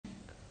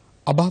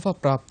අභාව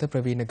ප්‍රාප්ත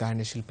ප්‍රවීණ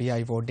ගායන ශිල්පී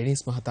අයිවෝ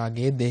ඩෙනිස්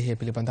මහතාගේ දේහය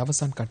පිළිබඳ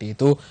අවසන්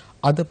කටයුතු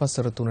අද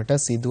පසර 3ට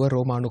සිදුව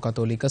රෝමානු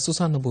කතෝලික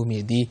සුසන්න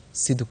භූමියේදී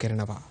සිදු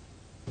කරනවා.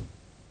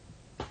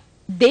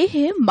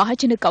 දේහය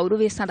මහජන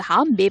ගෞරවය සඳහා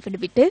මේ වන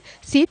විට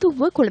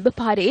සීතුව කොළඹ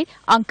පාරේ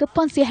අංක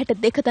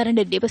 562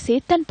 දරන නිවසේ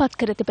තැන්පත්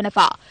කර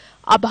තිබෙනවා.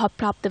 අභාව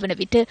ප්‍රාප්ත වන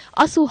විට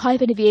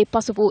 86 වන වියේ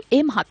පසු වූ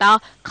ඒ මහතා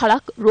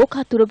කලක්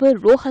රෝගාතුරව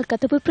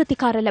රෝහල්ගතව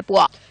ප්‍රතිකාර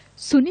ලැබුවා.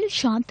 සුනිල්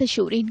ශාන්ත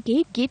ශූරීන්ගේ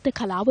ගීත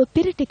කලාව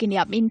පෙරටගෙන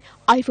යමින්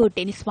අයිවෝ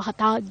ඩෙනිස්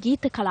මහතා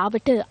ගීත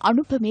කලාවට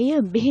අනුපමේය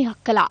මෙහෙයක්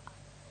කළා.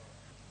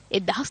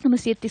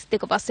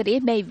 1932 වසරේ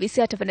මැයි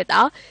 28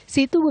 වනදා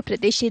සීතුව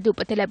ප්‍රදේශයේදී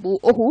උපත ලැබූ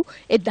ඔහු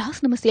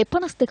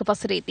 1952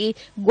 වසරේදී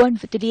ගුවන්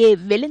විදුලියේ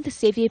වෙළඳ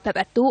සේවයේ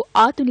පැවැත් වූ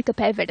ආධුනික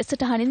පැය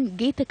වැඩසටහනින්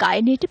ගීත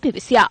ගායනයට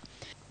පිවිසියා.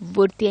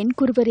 වෘත්තියෙන්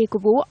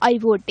ගුරුවරයෙකු වූ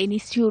අයිවෝ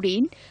ඩෙනිස්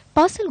ශූරීන්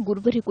පාසල්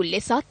ගුරුවරයෙකු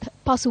ලෙසත්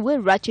පසුව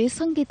රජයේ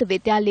සංගීත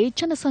විද්‍යාලයේ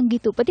ජන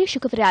සංගීත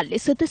උපදේශකවරයා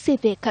ලෙසද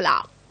සේවය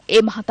කළා.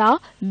 ඒ මහතා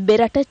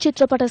මෙරට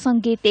චිත්‍රපට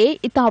සංගීතයේ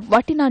ඉතා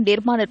වටිනා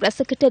නිර්මාණ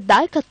රැසකට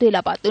දායකත්වය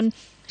ලබා දුන්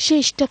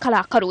ශ්‍රේෂ්ඨ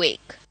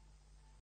කලාකරුවෙක්.